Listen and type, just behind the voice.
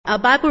Our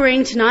Bible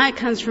reading tonight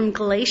comes from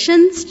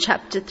Galatians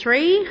chapter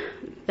 3,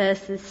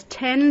 verses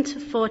 10 to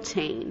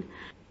 14.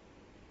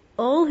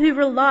 All who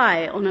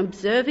rely on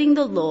observing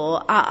the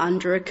law are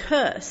under a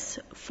curse,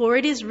 for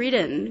it is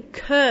written,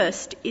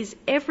 "Cursed is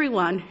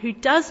everyone who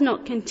does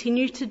not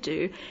continue to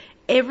do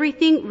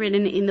everything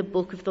written in the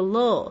book of the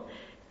law."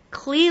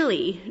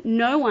 Clearly,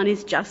 no one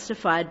is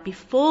justified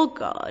before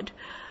God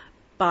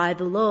by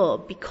the law,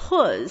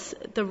 because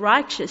the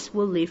righteous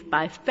will live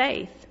by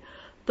faith.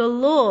 The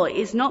law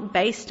is not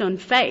based on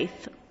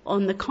faith.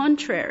 On the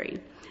contrary,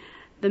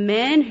 the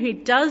man who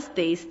does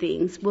these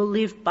things will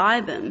live by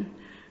them.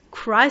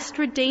 Christ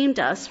redeemed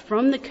us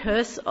from the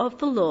curse of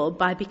the law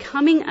by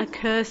becoming a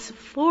curse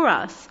for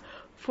us.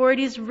 For it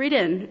is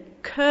written,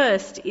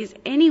 "Cursed is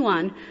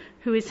anyone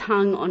who is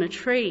hung on a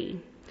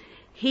tree."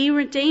 He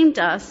redeemed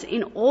us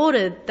in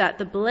order that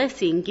the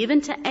blessing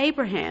given to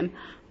Abraham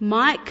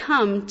might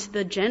come to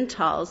the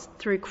Gentiles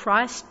through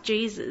Christ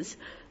Jesus,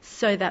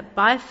 so that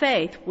by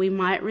faith we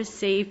might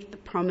receive the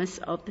promise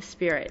of the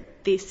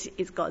Spirit. This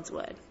is God's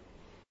word.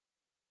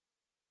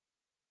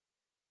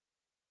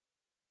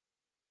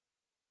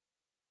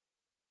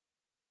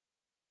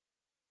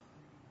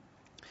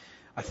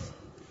 I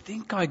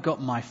think I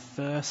got my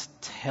first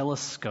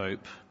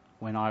telescope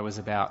when I was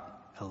about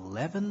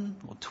 11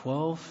 or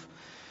 12.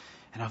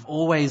 And I've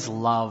always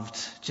loved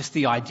just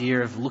the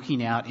idea of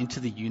looking out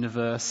into the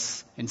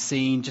universe and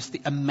seeing just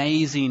the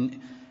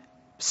amazing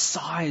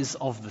size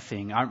of the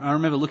thing. I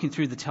remember looking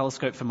through the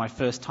telescope for my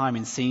first time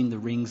and seeing the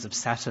rings of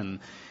Saturn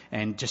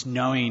and just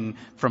knowing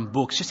from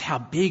books just how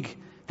big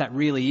that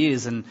really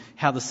is, and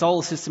how the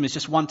solar system is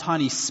just one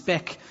tiny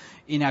speck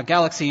in our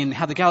galaxy, and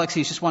how the galaxy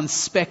is just one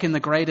speck in the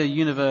greater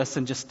universe,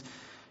 and just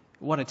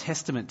what a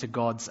testament to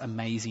God's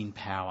amazing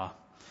power.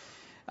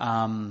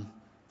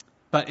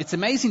 But it's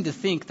amazing to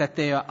think that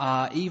there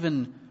are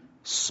even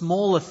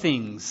smaller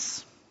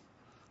things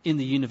in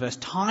the universe,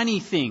 tiny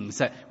things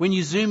that when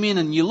you zoom in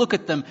and you look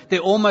at them, they're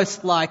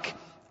almost like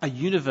a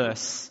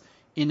universe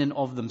in and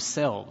of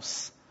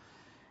themselves.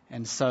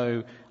 And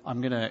so I'm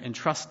going to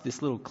entrust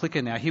this little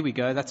clicker now. Here we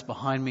go. That's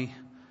behind me.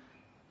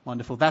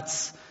 Wonderful.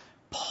 That's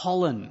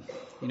pollen,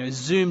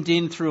 zoomed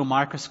in through a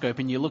microscope,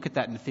 and you look at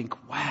that and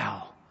think,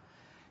 wow,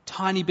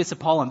 tiny bits of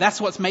pollen.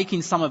 That's what's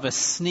making some of us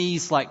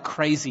sneeze like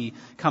crazy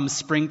come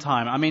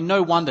springtime. I mean,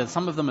 no wonder.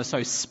 Some of them are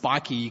so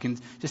spiky. You can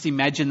just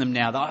imagine them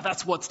now.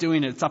 That's what's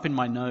doing it. It's up in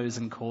my nose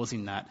and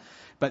causing that.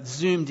 But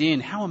zoomed in,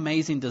 how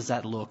amazing does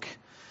that look?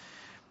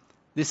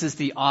 This is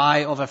the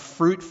eye of a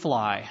fruit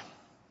fly.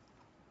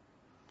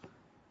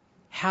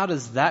 How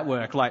does that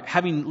work? Like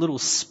having little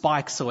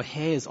spikes or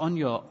hairs on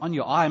your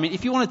eye. I mean,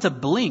 if you wanted to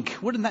blink,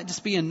 wouldn't that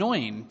just be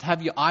annoying to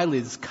have your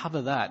eyelids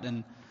cover that?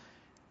 And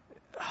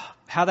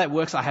how that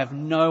works, I have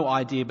no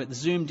idea, but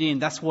zoomed in,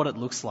 that's what it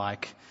looks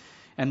like.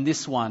 And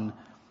this one,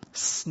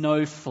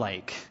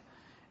 snowflake.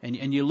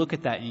 And you look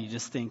at that and you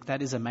just think,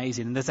 that is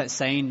amazing. And there's that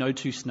saying, no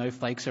two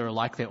snowflakes are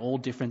alike, they're all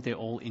different, they're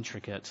all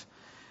intricate.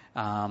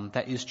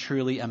 That is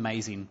truly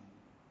amazing.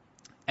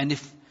 And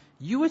if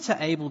you were to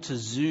able to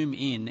zoom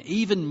in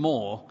even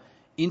more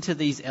into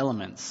these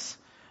elements,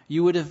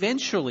 you would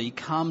eventually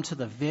come to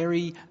the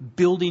very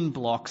building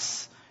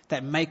blocks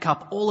that make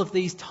up all of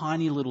these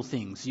tiny little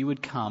things. You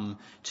would come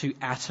to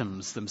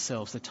atoms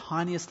themselves, the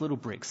tiniest little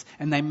bricks,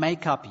 and they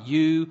make up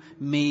you,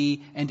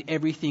 me, and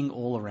everything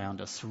all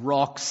around us.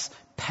 Rocks,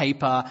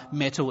 paper,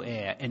 metal,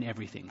 air, and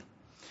everything.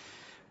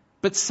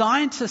 But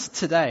scientists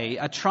today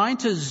are trying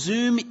to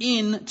zoom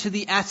in to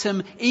the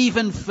atom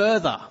even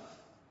further.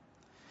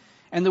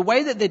 And the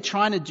way that they're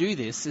trying to do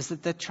this is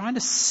that they're trying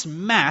to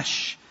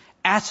smash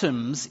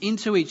atoms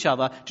into each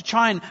other, to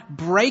try and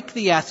break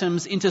the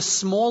atoms into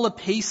smaller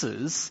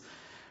pieces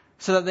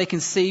so that they can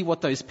see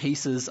what those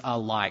pieces are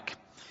like.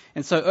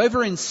 And so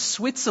over in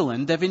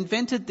Switzerland, they've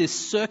invented this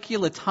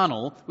circular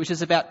tunnel, which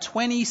is about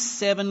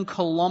 27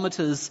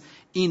 kilometers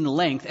in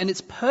length, and its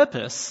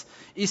purpose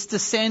is to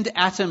send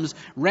atoms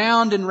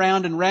round and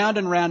round and round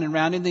and round and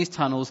round in these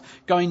tunnels,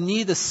 going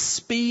near the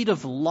speed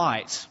of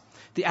light.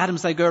 The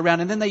atoms, they go around,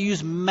 and then they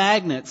use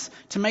magnets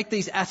to make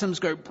these atoms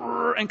go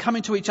brrr and come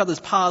into each other's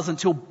paths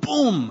until,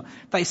 boom,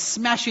 they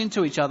smash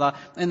into each other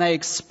and they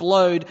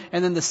explode.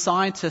 And then the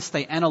scientists,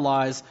 they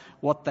analyze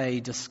what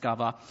they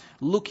discover,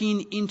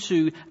 looking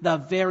into the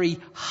very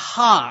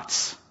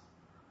heart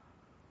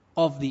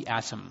of the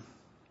atom.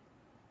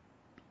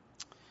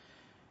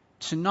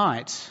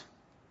 Tonight,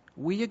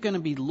 we are going to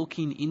be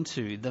looking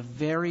into the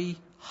very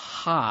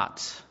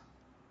heart,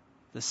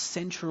 the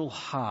central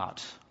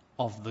heart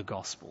of the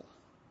gospel.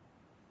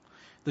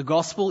 The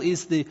gospel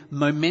is the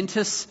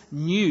momentous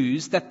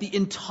news that the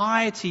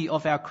entirety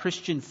of our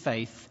Christian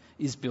faith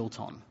is built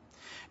on.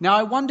 Now,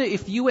 I wonder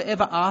if you were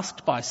ever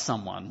asked by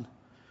someone,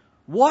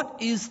 what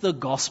is the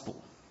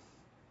gospel?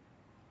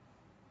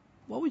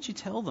 What would you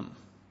tell them?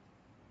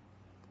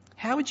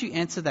 How would you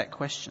answer that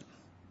question?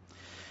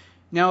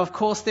 Now, of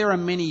course, there are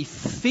many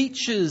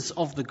features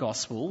of the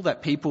gospel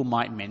that people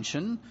might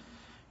mention.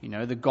 You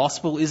know, the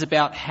gospel is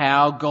about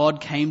how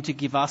God came to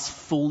give us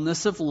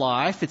fullness of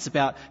life. It's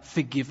about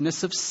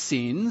forgiveness of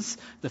sins,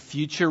 the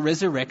future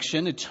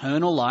resurrection,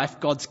 eternal life,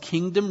 God's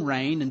kingdom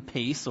reign and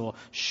peace, or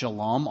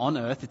shalom on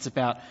earth. It's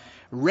about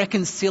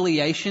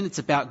reconciliation. It's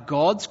about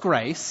God's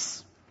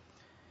grace.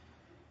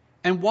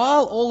 And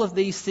while all of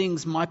these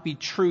things might be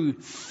true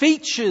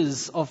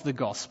features of the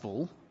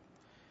gospel,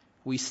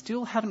 we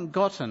still haven't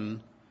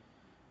gotten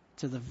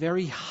to the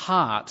very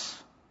heart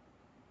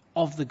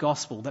of the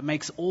gospel that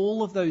makes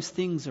all of those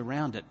things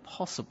around it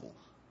possible.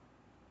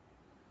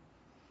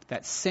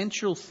 That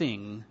central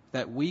thing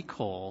that we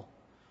call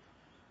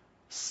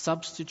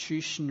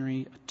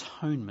substitutionary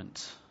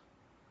atonement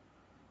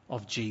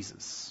of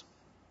Jesus.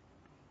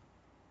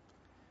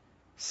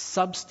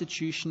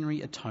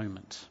 Substitutionary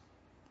atonement.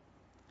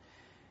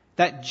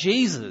 That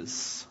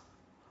Jesus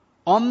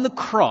on the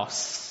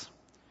cross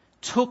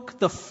took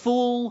the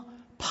full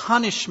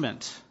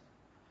punishment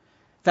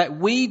that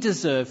we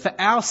deserve for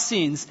our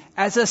sins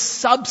as a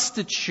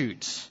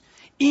substitute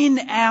in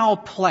our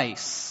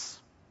place,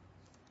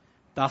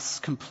 thus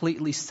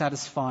completely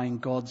satisfying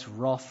God's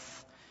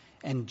wrath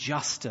and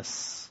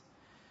justice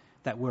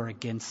that were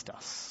against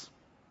us.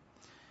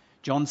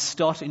 John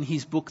Stott, in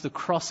his book The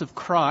Cross of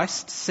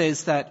Christ,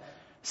 says that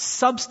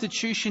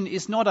substitution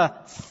is not a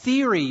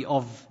theory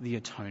of the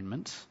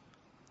atonement.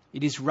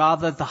 It is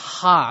rather the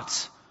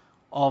heart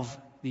of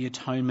the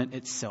atonement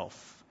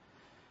itself.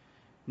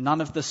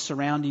 None of the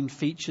surrounding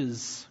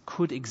features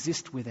could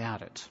exist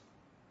without it.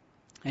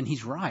 And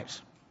he's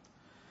right.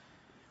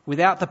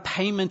 Without the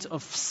payment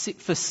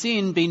for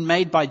sin being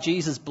made by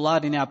Jesus'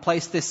 blood in our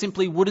place, there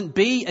simply wouldn't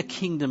be a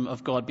kingdom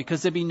of God,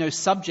 because there'd be no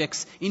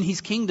subjects in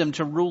his kingdom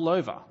to rule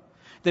over.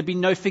 There'd be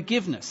no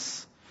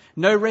forgiveness,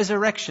 no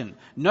resurrection,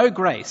 no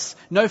grace,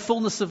 no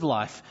fullness of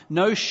life,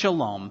 no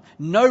shalom,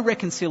 no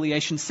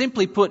reconciliation.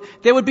 Simply put,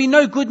 there would be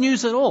no good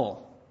news at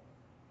all.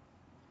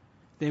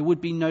 There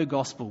would be no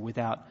gospel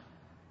without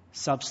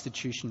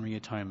substitutionary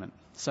atonement.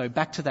 So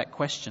back to that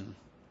question.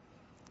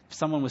 If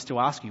someone was to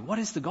ask you, what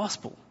is the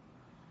gospel?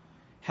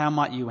 How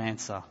might you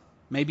answer?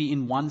 Maybe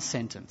in one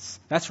sentence.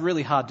 That's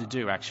really hard to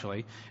do,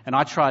 actually. And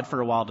I tried for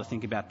a while to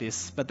think about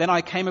this. But then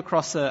I came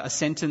across a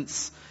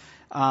sentence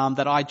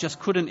that I just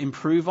couldn't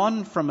improve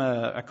on from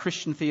a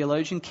Christian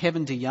theologian,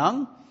 Kevin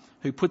DeYoung,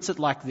 who puts it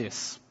like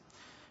this.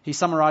 He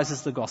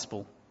summarizes the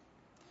gospel.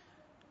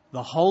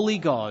 The holy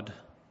God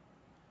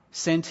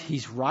sent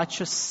his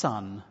righteous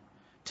Son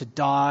to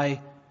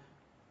die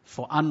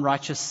for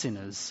unrighteous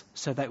sinners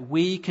so that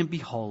we can be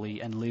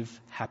holy and live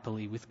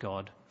happily with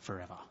God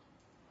forever.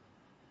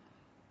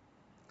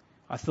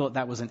 I thought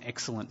that was an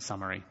excellent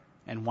summary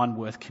and one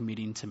worth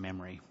committing to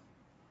memory.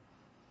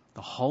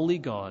 The holy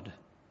God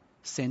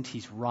sent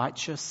his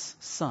righteous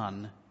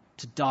Son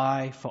to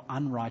die for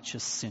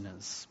unrighteous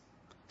sinners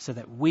so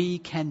that we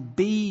can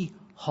be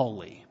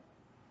holy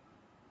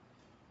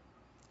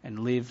and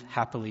live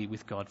happily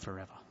with God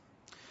forever.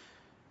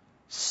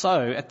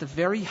 So, at the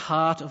very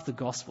heart of the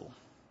gospel,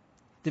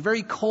 the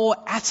very core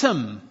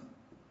atom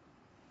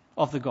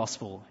of the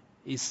gospel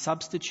is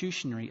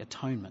substitutionary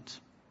atonement.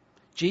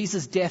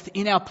 Jesus' death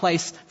in our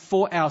place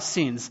for our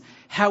sins.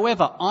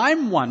 However,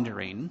 I'm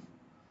wondering,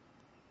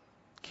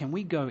 can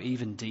we go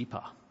even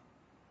deeper?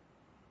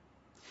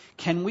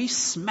 Can we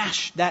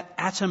smash that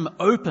atom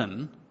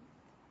open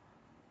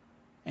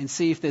and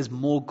see if there's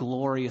more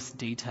glorious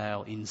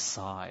detail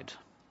inside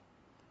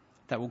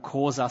that will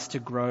cause us to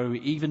grow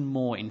even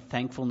more in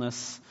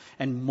thankfulness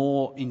and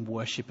more in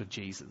worship of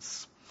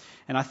Jesus?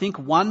 And I think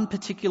one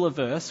particular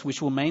verse,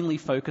 which we'll mainly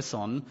focus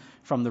on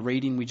from the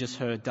reading we just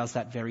heard, does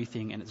that very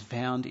thing, and it's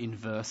found in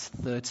verse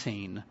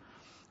 13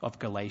 of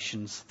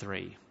Galatians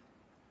 3.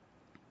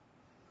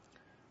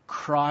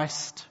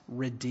 Christ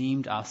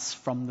redeemed us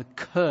from the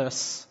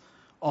curse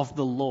of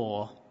the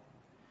law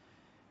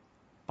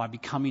by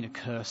becoming a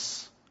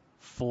curse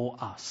for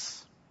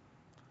us.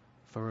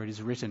 For it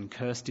is written,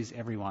 cursed is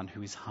everyone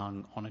who is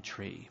hung on a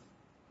tree.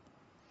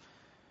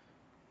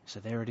 So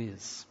there it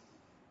is.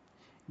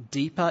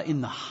 Deeper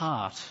in the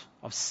heart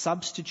of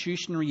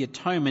substitutionary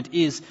atonement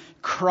is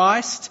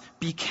Christ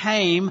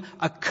became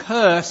a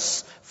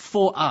curse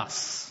for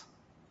us.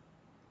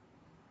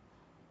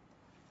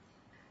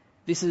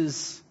 This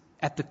is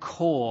at the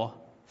core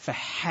for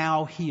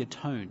how he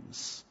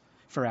atones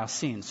for our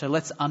sins. So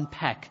let's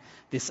unpack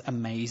this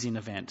amazing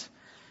event.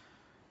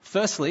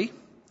 Firstly,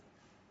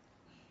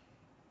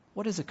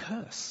 what is a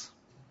curse?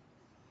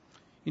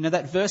 You know,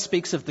 that verse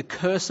speaks of the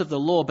curse of the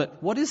law,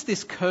 but what is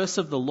this curse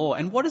of the law?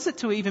 And what is it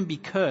to even be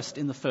cursed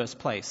in the first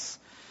place?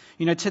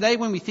 You know, today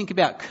when we think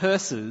about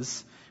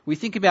curses, we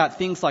think about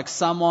things like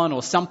someone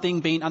or something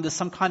being under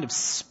some kind of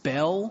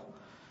spell,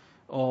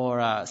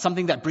 or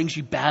something that brings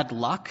you bad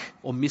luck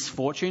or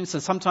misfortune. So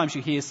sometimes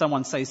you hear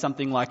someone say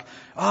something like,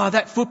 oh,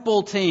 that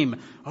football team,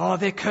 oh,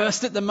 they're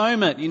cursed at the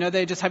moment. You know,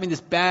 they're just having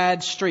this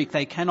bad streak.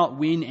 They cannot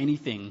win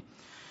anything.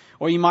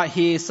 Or you might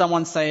hear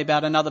someone say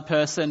about another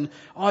person,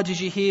 oh, did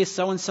you hear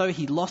so-and-so?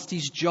 He lost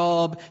his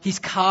job, his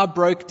car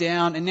broke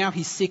down, and now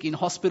he's sick in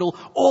hospital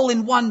all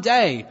in one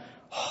day.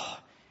 Oh,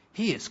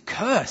 he is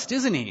cursed,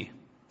 isn't he?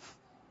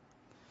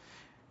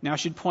 Now, I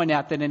should point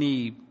out that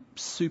any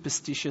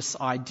superstitious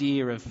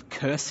idea of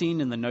cursing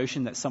and the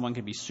notion that someone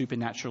can be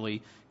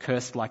supernaturally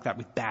cursed like that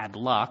with bad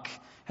luck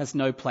has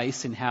no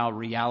place in how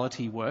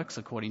reality works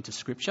according to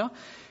Scripture.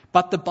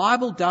 But the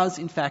Bible does,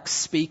 in fact,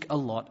 speak a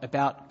lot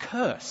about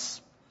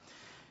curse.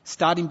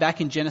 Starting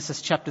back in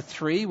Genesis chapter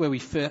 3, where we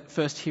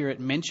first hear it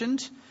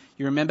mentioned,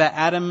 you remember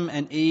Adam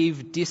and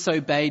Eve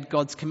disobeyed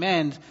God's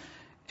command,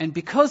 and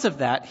because of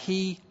that,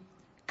 he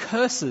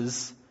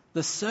curses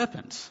the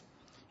serpent.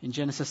 In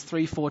Genesis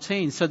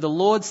 3:14, so the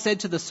Lord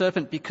said to the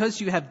serpent,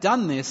 because you have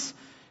done this,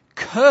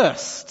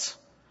 cursed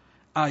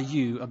are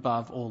you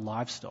above all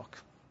livestock.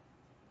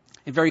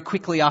 And very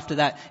quickly after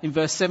that, in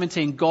verse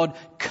 17, God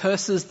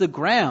curses the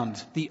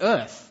ground, the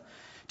earth.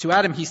 To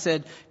Adam he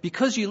said,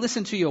 because you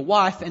listened to your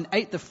wife and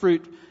ate the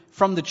fruit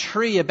from the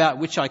tree about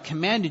which I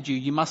commanded you,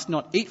 you must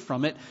not eat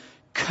from it.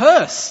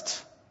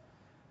 Cursed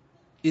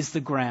is the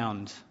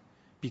ground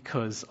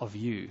because of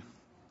you.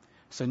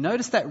 So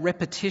notice that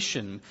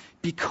repetition.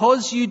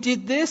 Because you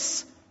did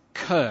this,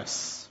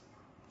 curse.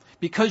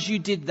 Because you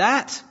did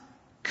that,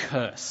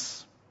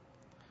 curse.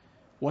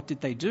 What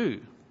did they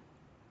do?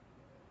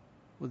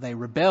 Well, they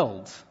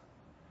rebelled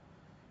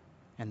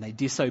and they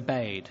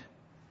disobeyed.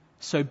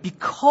 So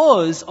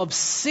because of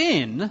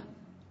sin,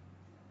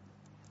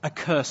 a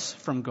curse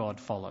from God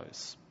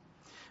follows.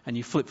 And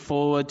you flip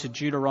forward to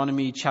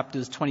Deuteronomy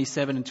chapters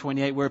 27 and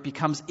 28, where it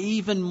becomes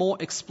even more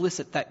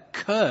explicit that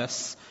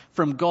curse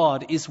from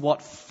God is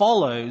what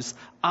follows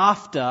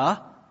after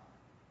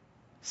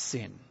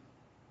sin.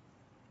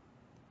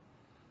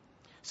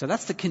 So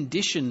that's the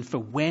condition for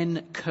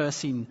when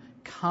cursing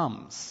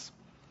comes.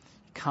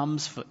 It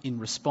comes in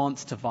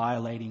response to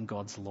violating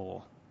God's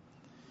law.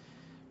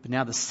 But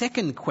now the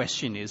second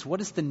question is, what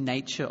is the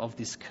nature of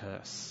this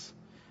curse?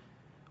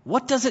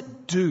 What does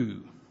it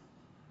do?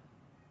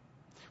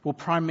 Well,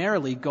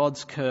 primarily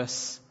God's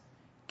curse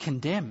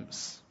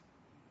condemns.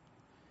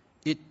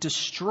 It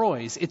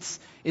destroys.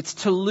 It's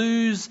to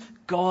lose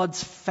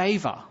God's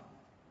favour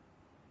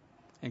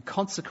and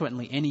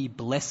consequently any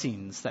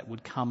blessings that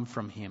would come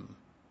from him.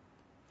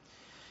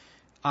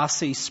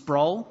 R.C.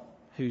 Sproul,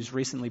 who's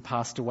recently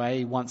passed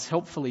away, once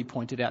helpfully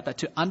pointed out that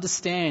to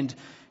understand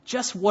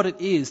just what it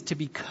is to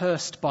be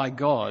cursed by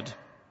God,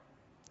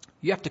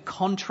 you have to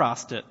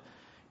contrast it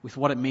with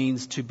what it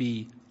means to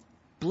be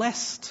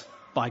blessed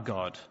by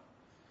God.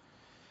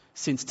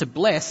 Since to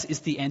bless is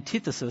the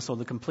antithesis or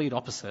the complete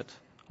opposite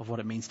of what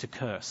it means to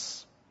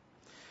curse.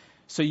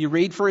 So you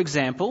read, for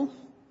example,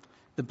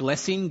 the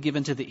blessing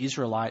given to the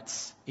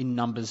Israelites in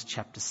Numbers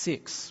chapter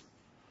 6,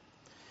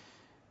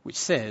 which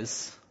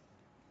says,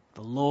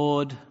 the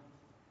Lord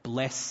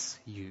bless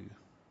you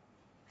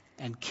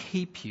and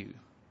keep you.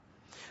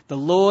 The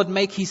Lord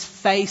make his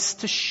face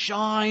to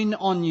shine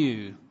on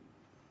you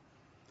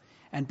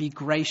and be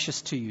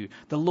gracious to you.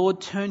 The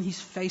Lord turn his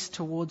face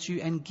towards you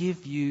and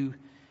give you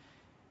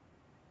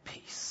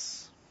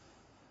peace.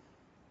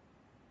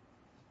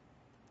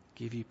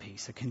 Give you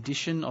peace. A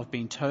condition of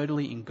being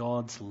totally in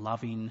God's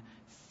loving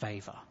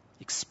favour.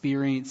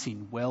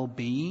 Experiencing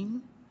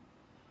well-being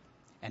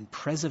and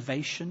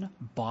preservation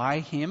by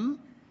him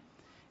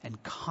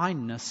and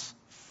kindness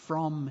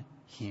from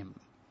him.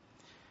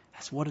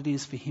 That's what it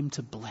is for him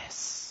to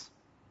bless.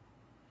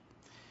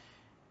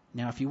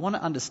 Now, if you want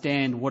to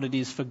understand what it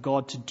is for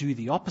God to do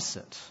the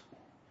opposite,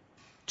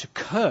 to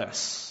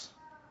curse,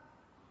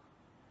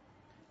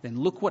 then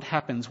look what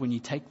happens when you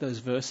take those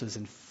verses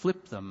and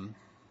flip them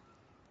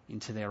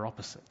into their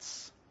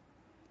opposites.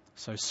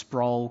 So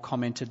Sproul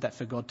commented that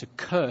for God to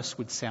curse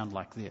would sound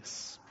like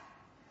this.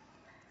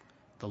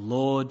 The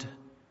Lord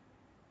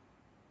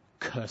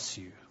curse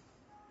you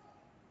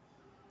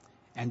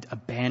and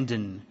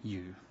abandon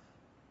you.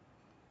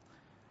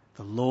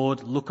 The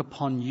Lord look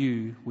upon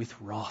you with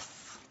wrath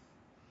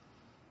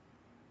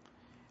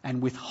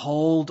and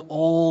withhold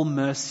all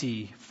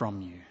mercy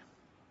from you.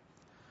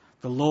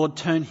 The Lord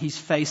turn his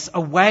face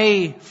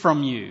away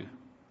from you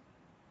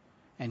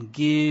and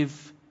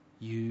give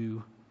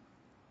you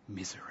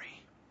misery.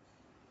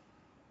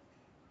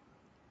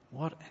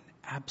 What an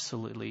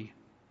absolutely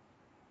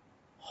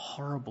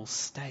horrible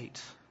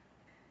state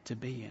to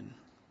be in.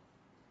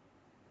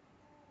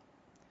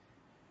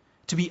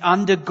 To be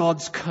under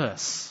God's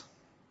curse,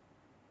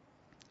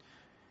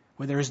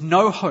 where there is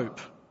no hope,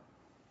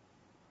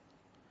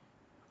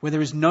 where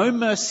there is no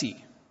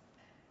mercy,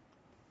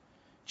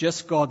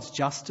 just God's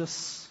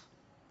justice,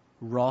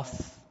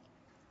 wrath,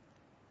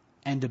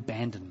 and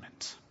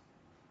abandonment.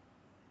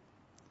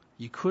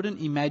 You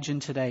couldn't imagine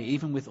today,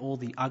 even with all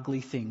the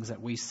ugly things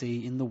that we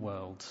see in the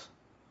world,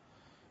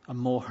 a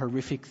more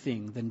horrific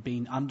thing than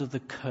being under the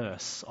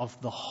curse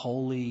of the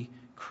holy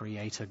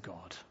Creator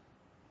God.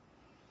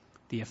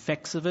 The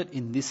effects of it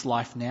in this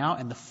life now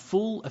and the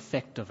full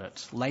effect of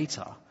it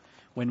later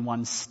when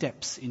one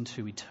steps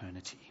into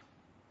eternity.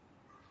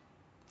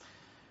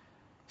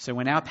 So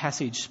when our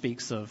passage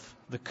speaks of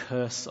the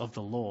curse of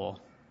the law,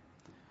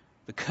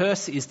 the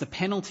curse is the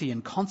penalty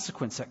and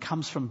consequence that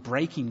comes from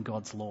breaking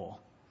God's law.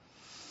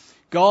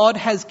 God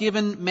has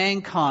given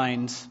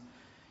mankind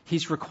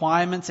his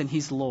requirements and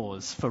his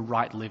laws for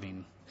right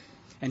living.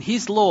 And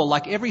his law,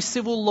 like every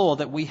civil law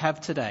that we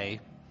have today,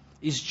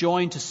 is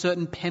joined to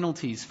certain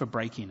penalties for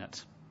breaking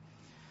it.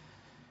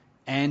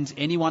 And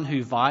anyone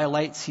who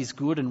violates his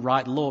good and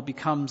right law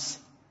becomes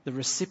the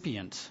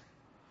recipient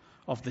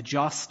of the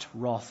just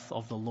wrath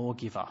of the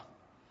lawgiver.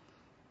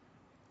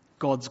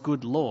 God's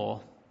good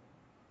law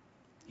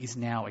is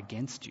now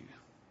against you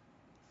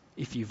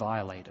if you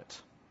violate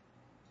it.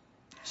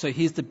 So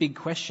here's the big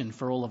question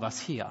for all of us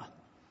here.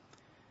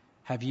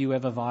 Have you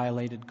ever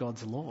violated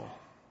God's law?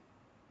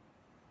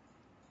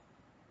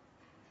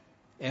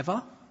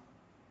 Ever?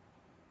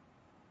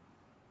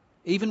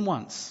 Even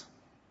once?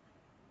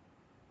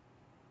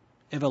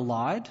 Ever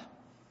lied?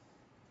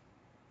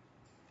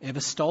 Ever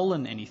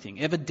stolen anything?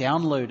 Ever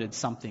downloaded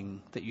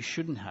something that you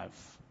shouldn't have?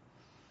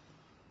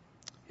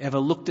 Ever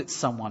looked at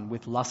someone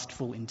with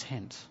lustful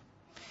intent?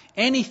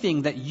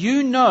 Anything that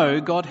you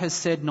know God has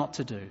said not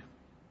to do?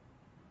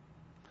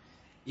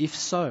 If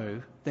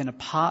so, then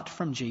apart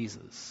from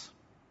Jesus,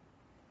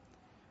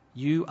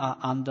 you are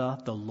under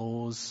the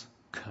law's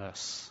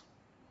curse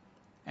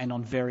and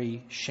on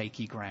very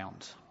shaky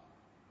ground.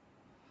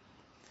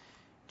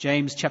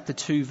 James chapter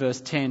 2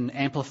 verse 10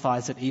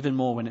 amplifies it even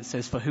more when it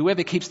says, "For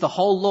whoever keeps the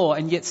whole law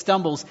and yet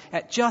stumbles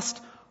at just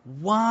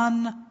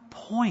one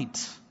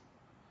point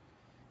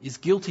is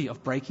guilty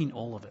of breaking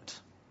all of it."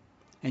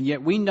 And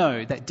yet we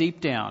know that deep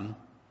down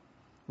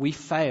we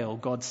fail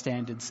God's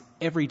standards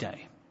every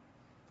day,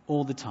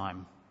 all the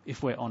time,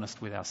 if we're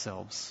honest with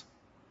ourselves.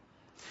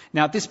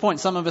 Now at this point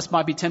some of us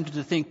might be tempted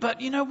to think,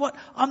 but you know what?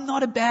 I'm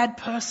not a bad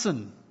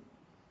person.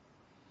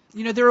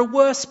 You know, there are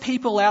worse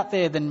people out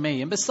there than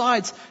me. And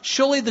besides,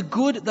 surely the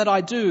good that I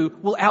do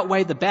will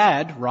outweigh the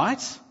bad,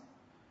 right?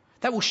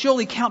 That will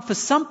surely count for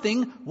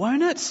something,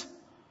 won't it?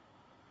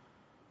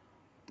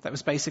 That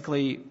was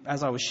basically,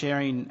 as I was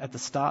sharing at the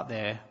start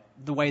there,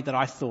 the way that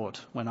I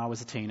thought when I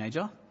was a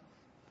teenager.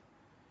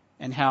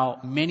 And how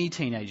many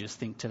teenagers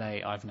think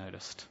today, I've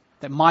noticed.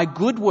 That my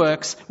good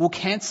works will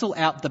cancel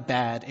out the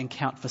bad and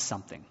count for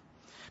something.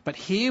 But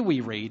here we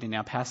read in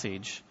our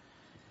passage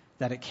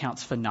that it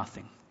counts for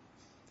nothing.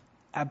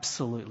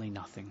 Absolutely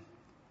nothing.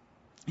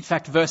 In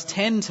fact, verse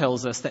 10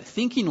 tells us that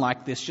thinking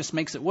like this just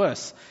makes it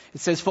worse.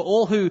 It says, "For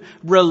all who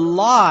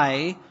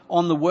rely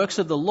on the works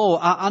of the law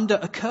are under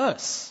a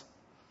curse.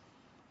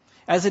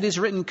 As it is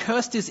written,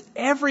 cursed is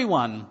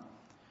everyone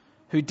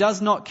who does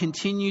not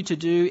continue to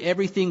do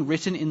everything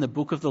written in the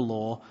book of the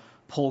law."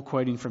 Paul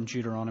quoting from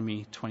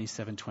Deuteronomy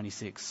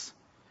 27:26.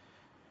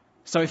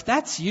 So if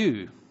that's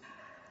you,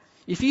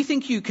 if you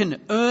think you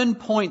can earn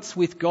points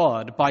with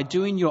God by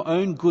doing your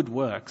own good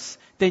works,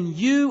 then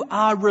you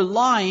are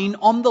relying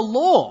on the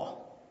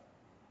law.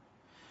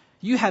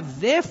 You have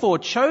therefore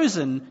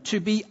chosen to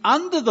be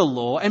under the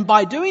law, and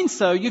by doing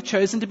so, you've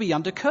chosen to be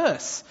under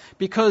curse,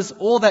 because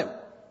all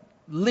that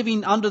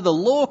living under the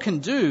law can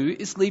do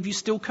is leave you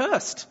still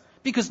cursed,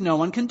 because no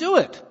one can do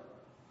it.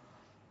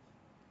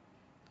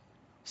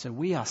 So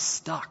we are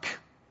stuck.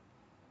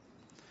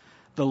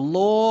 The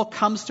law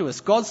comes to us,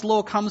 God's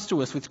law comes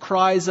to us with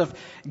cries of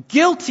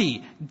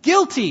guilty,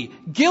 guilty,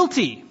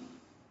 guilty.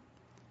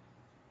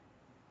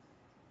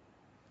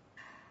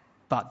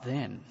 But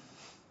then,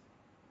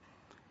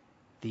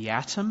 the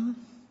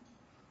atom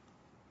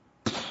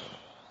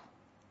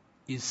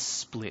is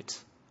split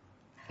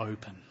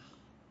open.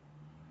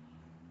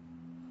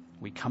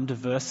 We come to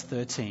verse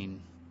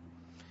 13,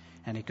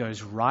 and it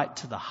goes right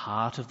to the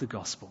heart of the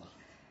gospel.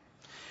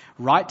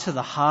 Right to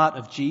the heart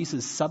of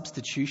Jesus'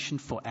 substitution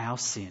for our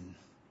sin.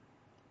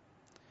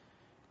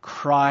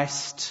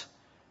 Christ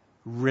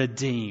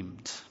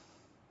redeemed.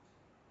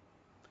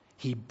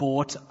 He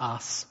bought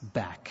us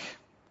back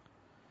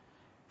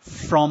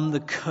from the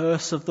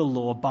curse of the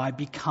law by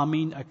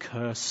becoming a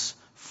curse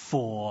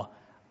for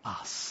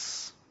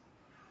us.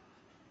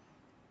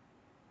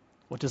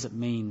 What does it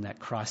mean that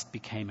Christ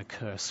became a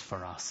curse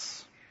for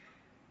us?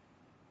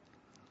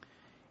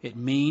 It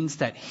means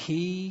that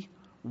he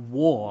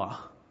wore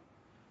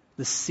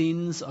the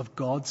sins of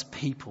God's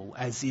people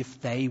as if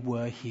they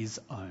were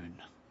his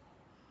own.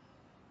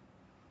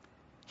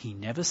 He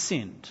never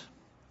sinned,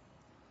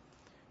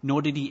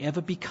 nor did he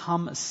ever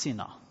become a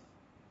sinner.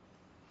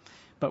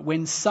 But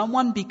when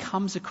someone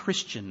becomes a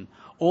Christian,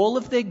 all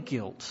of their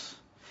guilt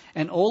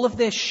and all of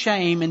their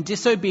shame and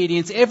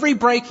disobedience, every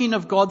breaking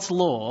of God's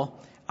law,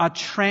 are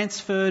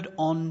transferred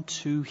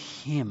onto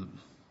him.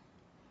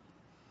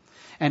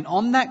 And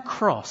on that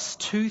cross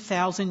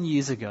 2,000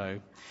 years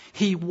ago,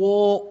 he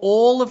wore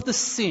all of the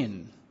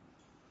sin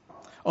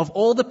of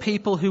all the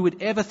people who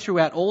would ever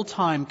throughout all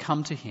time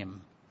come to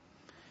him.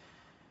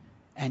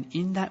 And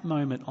in that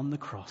moment on the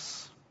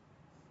cross,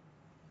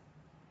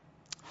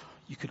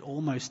 you could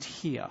almost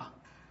hear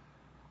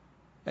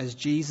as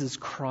Jesus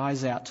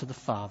cries out to the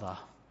Father,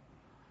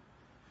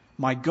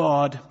 my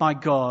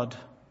God,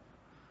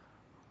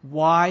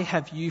 why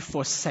have you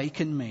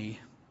forsaken me?"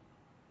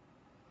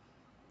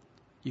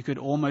 You could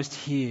almost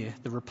hear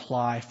the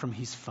reply from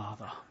his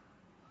Father,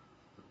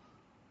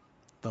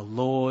 "The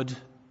Lord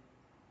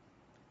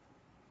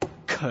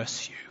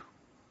curse you."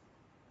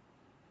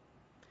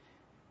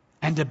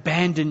 and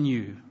abandon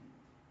you,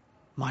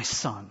 my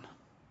son.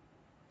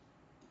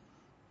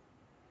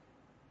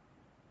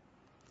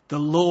 The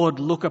Lord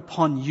look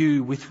upon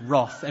you with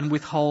wrath and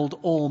withhold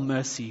all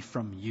mercy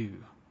from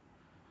you,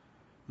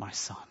 my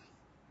son.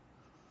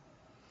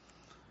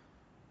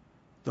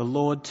 The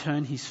Lord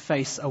turn his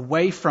face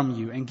away from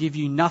you and give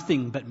you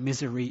nothing but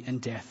misery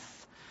and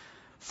death.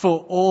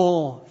 For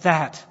all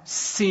that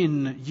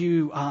sin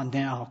you are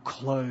now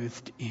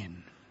clothed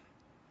in.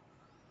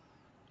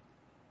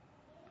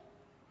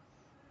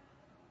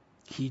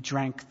 He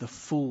drank the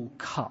full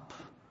cup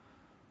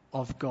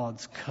of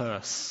God's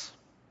curse,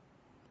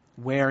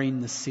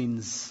 wearing the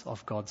sins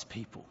of God's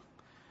people.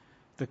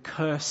 The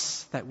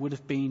curse that would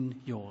have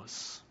been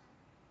yours.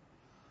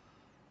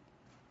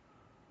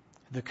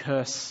 The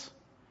curse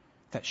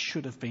that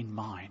should have been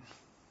mine.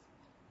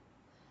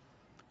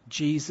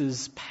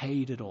 Jesus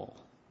paid it all.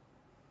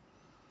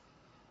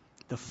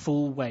 The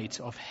full weight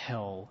of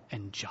hell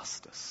and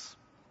justice.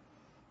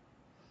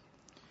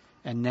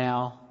 And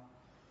now,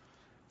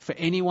 for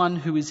anyone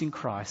who is in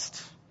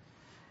Christ,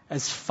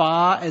 as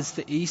far as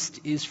the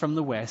east is from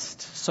the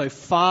west, so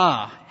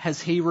far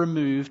has he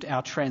removed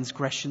our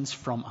transgressions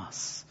from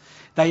us.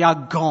 They are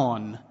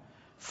gone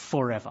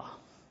forever.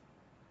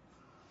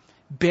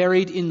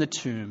 Buried in the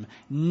tomb,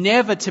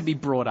 never to be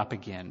brought up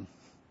again.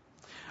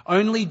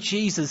 Only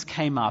Jesus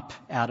came up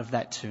out of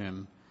that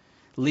tomb,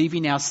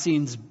 leaving our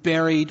sins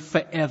buried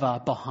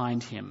forever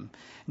behind him,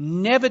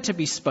 never to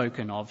be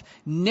spoken of,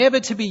 never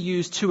to be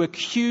used to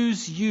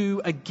accuse you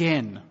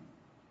again.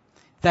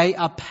 They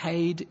are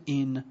paid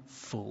in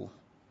full.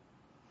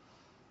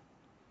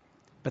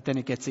 But then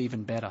it gets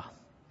even better.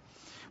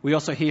 We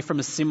also hear from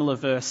a similar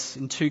verse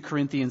in 2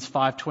 Corinthians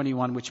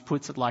 5:21, which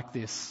puts it like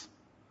this.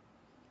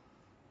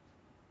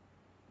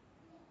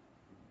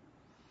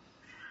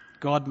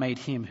 God made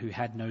him who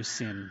had no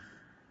sin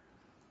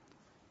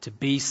to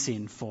be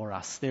sin for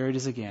us. There it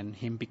is again,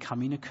 him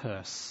becoming a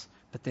curse.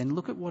 But then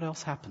look at what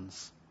else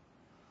happens.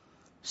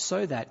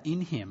 So that in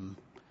him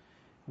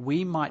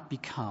we might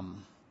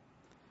become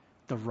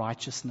the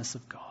righteousness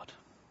of God.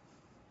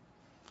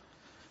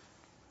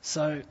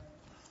 So,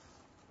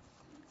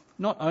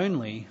 not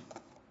only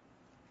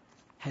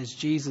has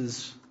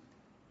Jesus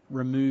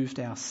removed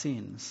our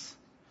sins,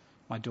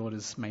 my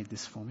daughter's made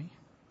this for me.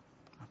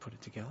 I put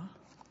it together.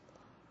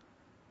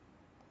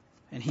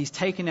 And he's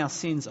taken our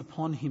sins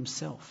upon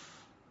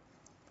himself.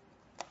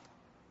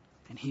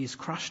 And he is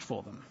crushed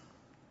for them.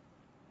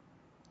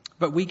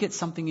 But we get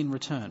something in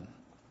return.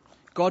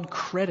 God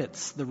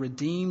credits the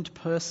redeemed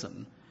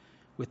person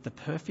with the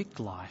perfect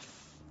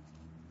life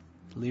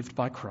lived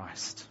by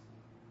Christ.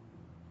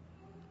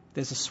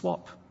 There's a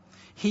swap.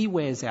 He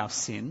wears our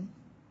sin,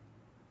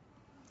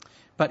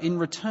 but in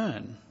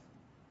return,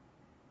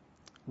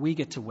 we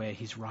get to wear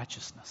his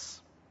righteousness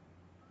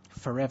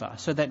forever.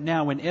 So that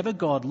now whenever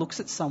God looks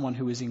at someone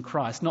who is in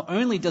Christ, not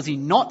only does he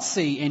not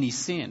see any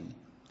sin,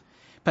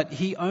 but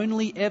he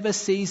only ever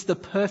sees the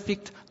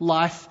perfect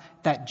life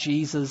that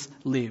Jesus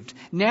lived.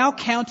 Now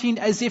counting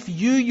as if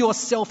you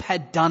yourself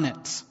had done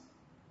it.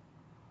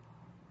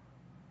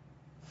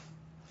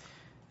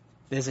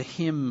 There's a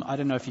hymn, I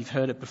don't know if you've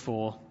heard it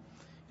before.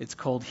 It's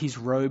called His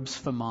Robes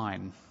for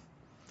Mine.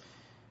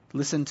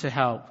 Listen to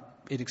how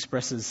it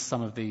expresses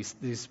some of these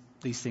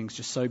things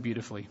just so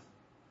beautifully.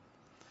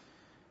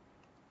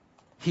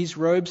 His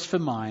robes for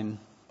mine,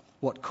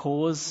 what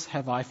cause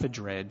have I for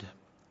dread?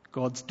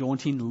 God's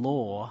daunting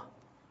law,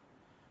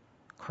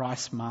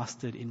 Christ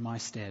mastered in my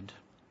stead.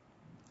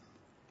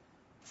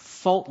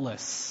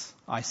 Faultless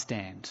I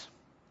stand,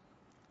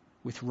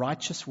 with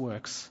righteous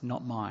works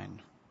not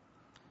mine,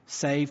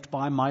 saved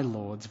by my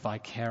Lord's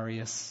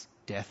vicarious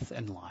death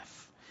and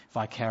life.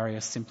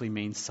 Vicarious simply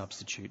means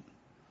substitute.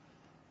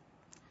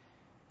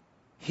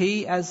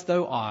 He as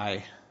though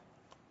I,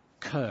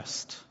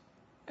 cursed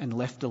and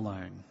left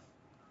alone,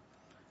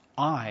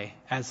 I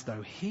as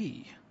though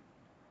he,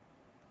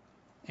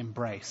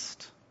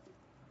 embraced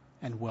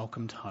and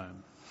welcomed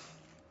home.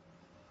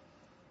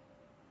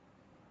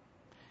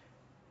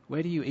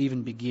 Where do you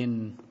even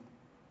begin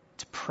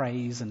to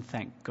praise and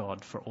thank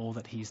God for all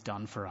that he's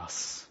done for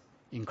us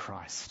in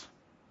Christ?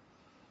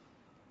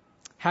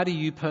 How do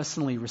you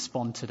personally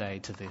respond today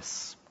to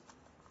this?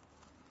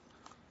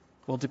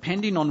 Well,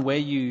 depending on where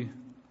you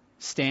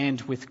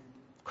stand with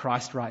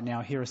Christ right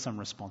now, here are some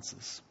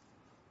responses.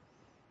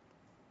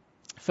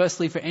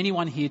 Firstly, for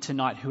anyone here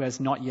tonight who has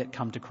not yet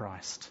come to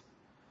Christ,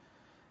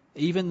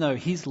 even though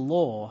his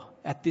law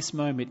at this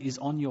moment is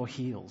on your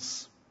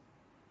heels,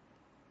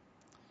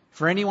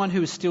 for anyone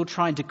who is still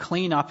trying to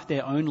clean up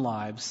their own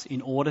lives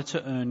in order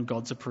to earn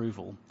God's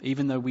approval,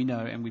 even though we know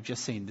and we've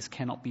just seen this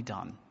cannot be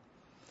done,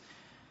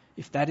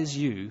 if that is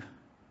you,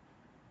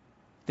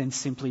 then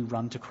simply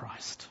run to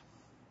Christ.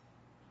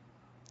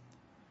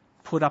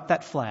 Put up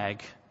that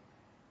flag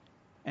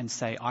and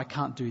say, I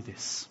can't do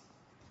this.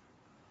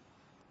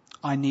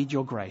 I need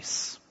your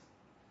grace.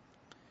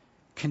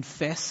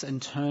 Confess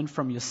and turn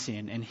from your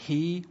sin, and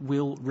he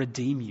will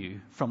redeem you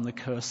from the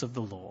curse of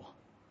the law.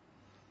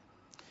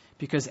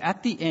 Because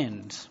at the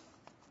end,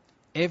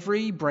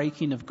 Every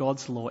breaking of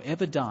God's law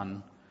ever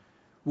done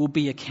will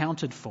be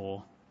accounted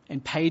for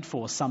and paid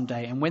for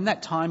someday. And when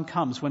that time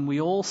comes, when we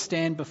all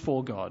stand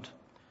before God,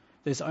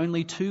 there's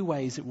only two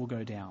ways it will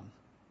go down.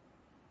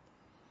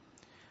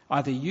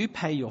 Either you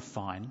pay your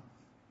fine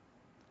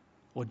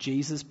or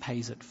Jesus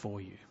pays it for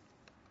you.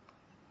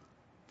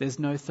 There's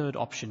no third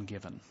option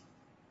given.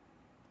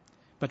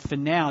 But for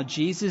now,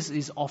 Jesus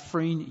is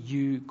offering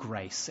you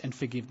grace and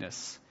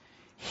forgiveness.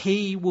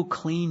 He will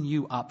clean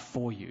you up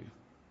for you.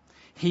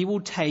 He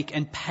will take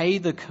and pay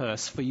the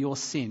curse for your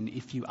sin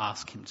if you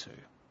ask him to.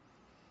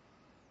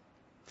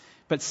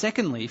 But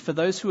secondly, for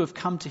those who have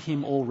come to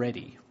him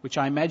already, which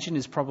I imagine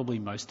is probably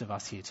most of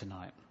us here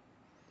tonight,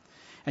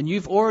 and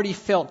you've already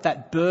felt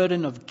that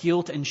burden of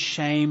guilt and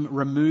shame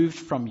removed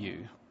from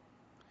you,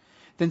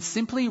 then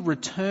simply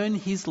return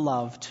his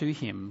love to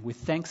him with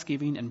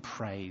thanksgiving and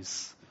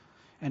praise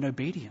and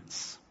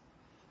obedience.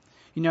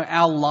 You know,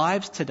 our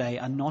lives today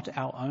are not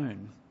our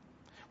own.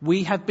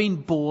 We have been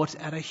bought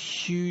at a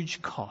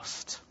huge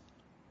cost.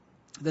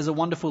 There's a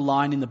wonderful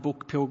line in the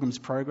book Pilgrim's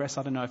Progress.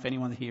 I don't know if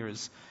anyone here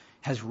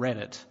has read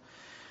it.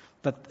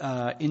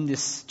 But in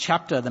this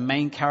chapter, the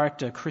main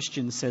character,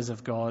 Christian, says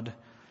of God,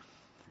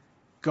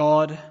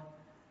 "God,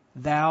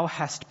 thou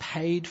hast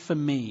paid for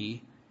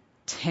me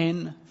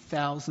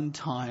 10,000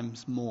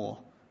 times more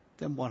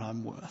than what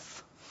I'm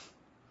worth."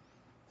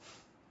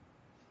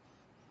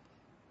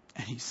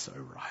 And he's so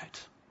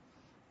right.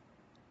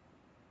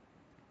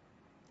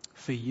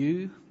 For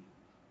you,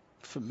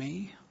 for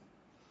me,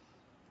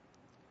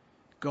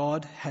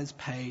 God has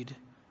paid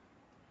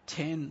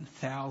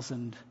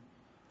 10,000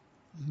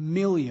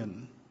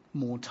 million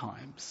more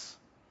times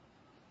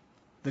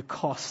the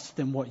cost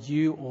than what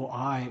you or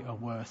I are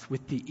worth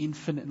with the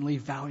infinitely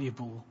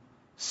valuable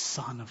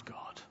Son of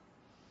God.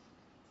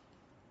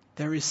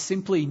 There is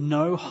simply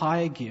no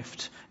higher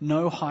gift,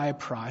 no higher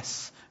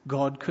price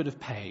God could have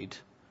paid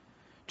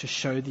to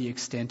show the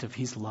extent of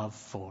his love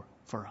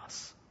for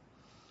us.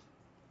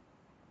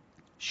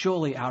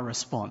 Surely our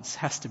response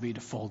has to be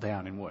to fall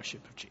down in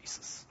worship of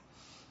Jesus.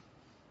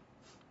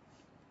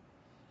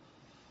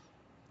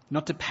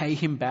 Not to pay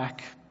him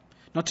back,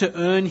 not to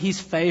earn his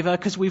favour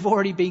because we've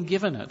already been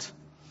given it,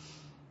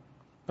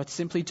 but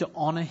simply to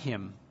honour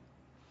him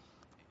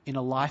in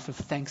a life of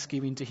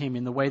thanksgiving to him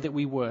in the way that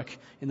we work,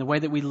 in the way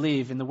that we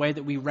live, in the way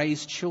that we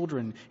raise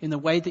children, in the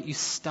way that you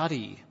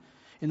study,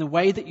 in the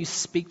way that you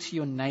speak to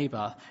your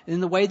neighbour, in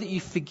the way that you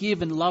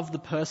forgive and love the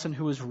person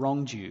who has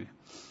wronged you.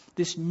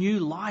 This new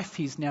life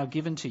he's now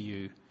given to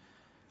you,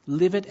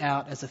 live it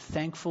out as a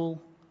thankful,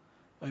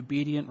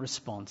 obedient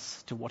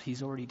response to what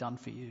he's already done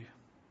for you.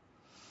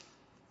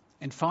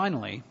 And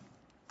finally,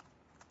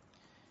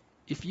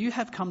 if you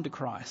have come to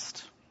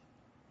Christ,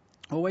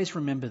 always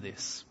remember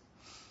this,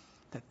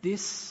 that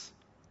this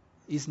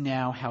is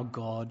now how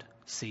God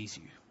sees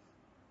you.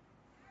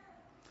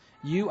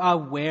 You are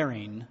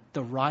wearing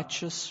the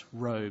righteous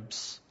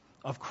robes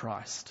of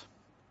Christ.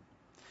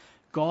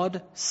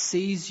 God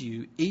sees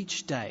you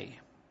each day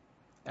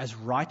as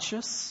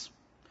righteous,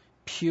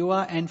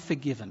 pure and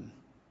forgiven.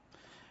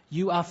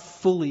 You are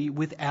fully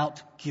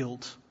without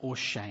guilt or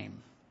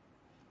shame.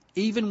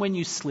 Even when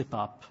you slip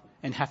up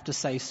and have to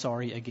say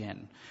sorry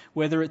again,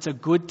 whether it's a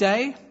good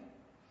day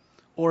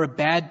or a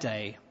bad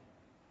day,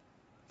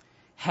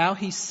 how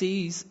he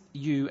sees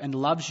you and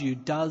loves you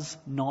does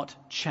not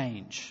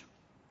change.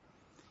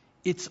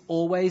 It's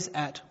always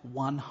at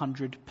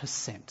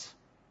 100%.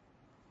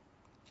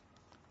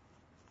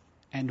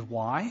 And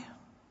why?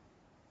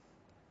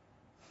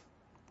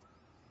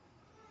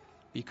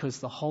 Because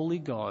the holy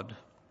God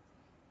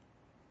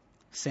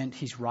sent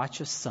his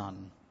righteous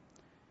Son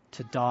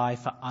to die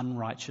for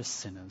unrighteous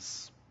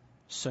sinners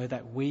so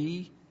that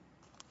we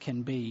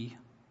can be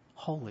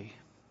holy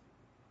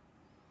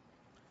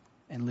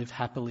and live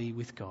happily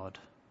with God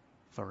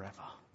forever.